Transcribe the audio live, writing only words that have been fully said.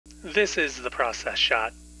This is the process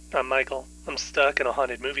shot. I'm Michael. I'm stuck in a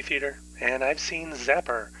haunted movie theater, and I've seen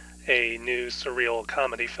Zapper, a new surreal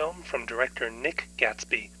comedy film from director Nick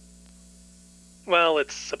Gatsby. Well,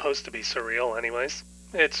 it's supposed to be surreal anyways.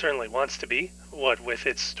 It certainly wants to be, what with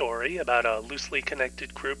its story about a loosely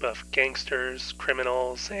connected group of gangsters,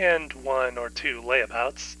 criminals, and one or two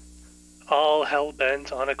layabouts, all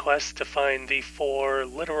hell-bent on a quest to find the 4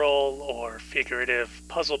 literal or figurative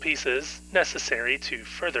puzzle pieces necessary to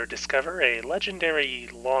further discover a legendary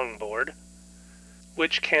longboard,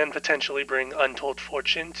 which can potentially bring untold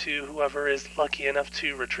fortune to whoever is lucky enough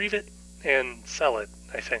to retrieve it and sell it,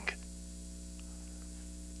 I think.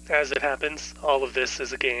 As it happens, all of this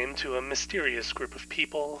is a game to a mysterious group of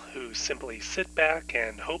people who simply sit back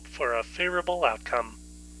and hope for a favorable outcome.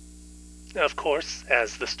 Of course,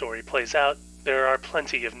 as the story plays out, there are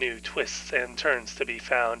plenty of new twists and turns to be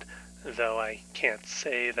found, though I can't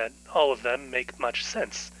say that all of them make much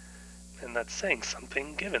sense, and that's saying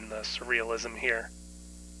something given the surrealism here.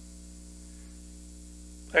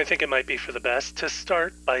 I think it might be for the best to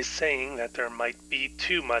start by saying that there might be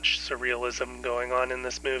too much surrealism going on in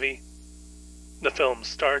this movie. The film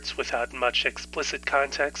starts without much explicit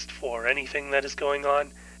context for anything that is going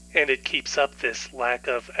on, and it keeps up this lack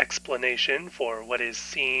of explanation for what is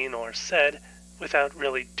seen or said without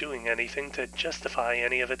really doing anything to justify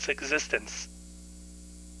any of its existence.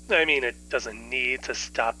 I mean, it doesn't need to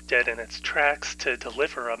stop dead in its tracks to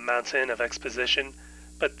deliver a mountain of exposition,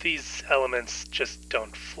 but these elements just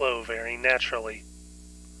don't flow very naturally.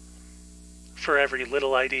 For every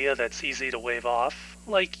little idea that's easy to wave off,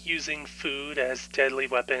 like using food as deadly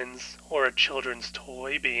weapons, or a children's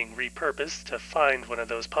toy being repurposed to find one of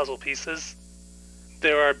those puzzle pieces,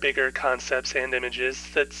 there are bigger concepts and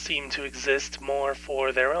images that seem to exist more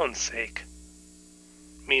for their own sake.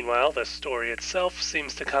 Meanwhile, the story itself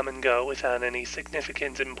seems to come and go without any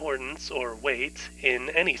significant importance or weight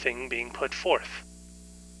in anything being put forth.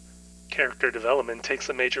 Character development takes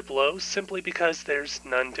a major blow simply because there's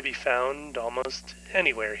none to be found almost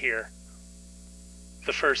anywhere here.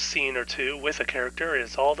 The first scene or two with a character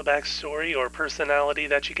is all the backstory or personality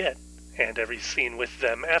that you get, and every scene with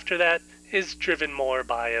them after that is driven more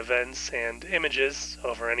by events and images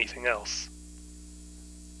over anything else.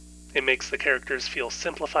 It makes the characters feel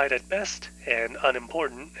simplified at best and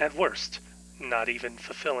unimportant at worst, not even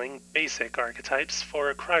fulfilling basic archetypes for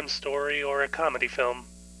a crime story or a comedy film.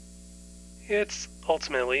 It's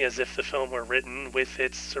ultimately as if the film were written with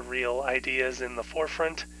its surreal ideas in the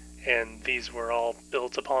forefront, and these were all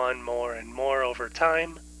built upon more and more over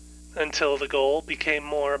time, until the goal became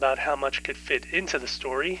more about how much could fit into the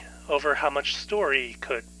story over how much story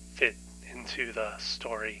could fit into the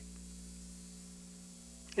story.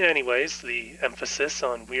 Anyways, the emphasis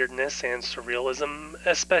on weirdness and surrealism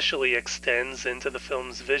especially extends into the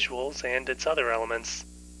film's visuals and its other elements.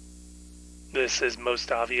 This is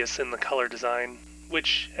most obvious in the color design,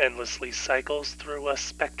 which endlessly cycles through a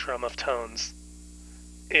spectrum of tones.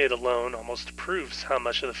 It alone almost proves how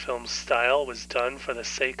much of the film's style was done for the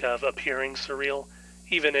sake of appearing surreal,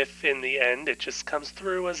 even if in the end it just comes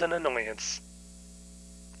through as an annoyance.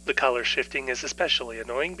 The color shifting is especially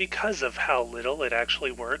annoying because of how little it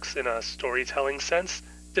actually works in a storytelling sense,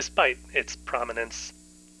 despite its prominence.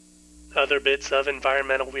 Other bits of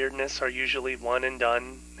environmental weirdness are usually one and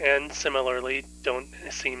done, and similarly don't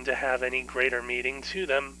seem to have any greater meaning to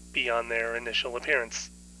them beyond their initial appearance.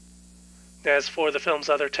 As for the film's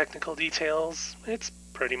other technical details, it's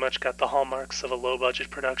pretty much got the hallmarks of a low-budget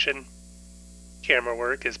production. Camera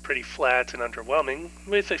work is pretty flat and underwhelming,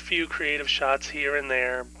 with a few creative shots here and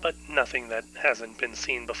there, but nothing that hasn't been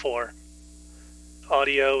seen before.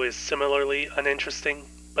 Audio is similarly uninteresting,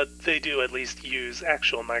 but they do at least use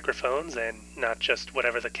actual microphones and not just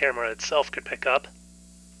whatever the camera itself could pick up.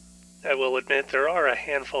 I will admit there are a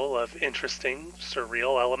handful of interesting,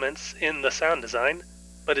 surreal elements in the sound design,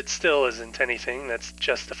 but it still isn't anything that's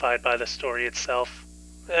justified by the story itself.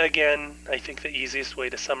 Again, I think the easiest way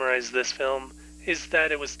to summarize this film is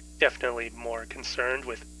that it was definitely more concerned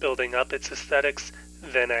with building up its aesthetics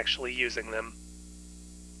than actually using them.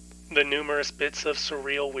 The numerous bits of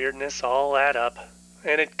surreal weirdness all add up,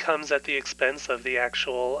 and it comes at the expense of the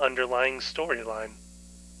actual underlying storyline.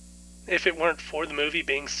 If it weren't for the movie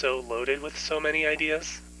being so loaded with so many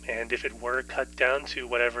ideas, and if it were cut down to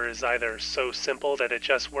whatever is either so simple that it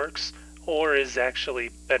just works, or is actually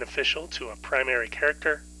beneficial to a primary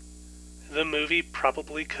character, the movie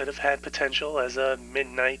probably could have had potential as a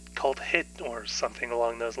midnight cult hit or something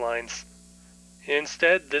along those lines.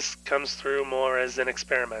 Instead, this comes through more as an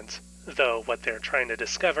experiment, though what they're trying to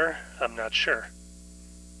discover, I'm not sure.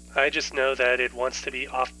 I just know that it wants to be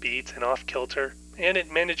offbeat and off-kilter, and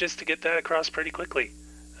it manages to get that across pretty quickly.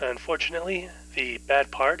 Unfortunately, the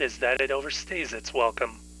bad part is that it overstays its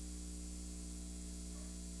welcome.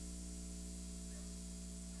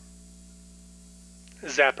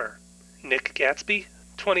 Zapper, Nick Gatsby,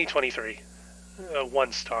 2023.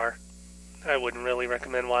 1 star. I wouldn't really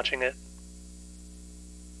recommend watching it.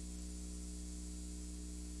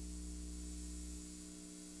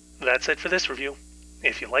 That's it for this review.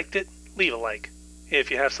 If you liked it, leave a like. If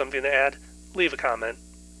you have something to add, leave a comment.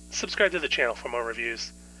 Subscribe to the channel for more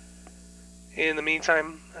reviews. In the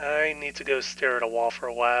meantime, I need to go stare at a wall for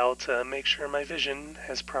a while to make sure my vision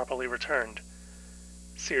has properly returned.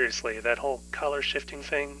 Seriously, that whole color shifting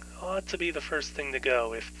thing ought to be the first thing to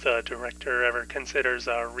go if the director ever considers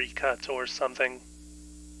a recut or something.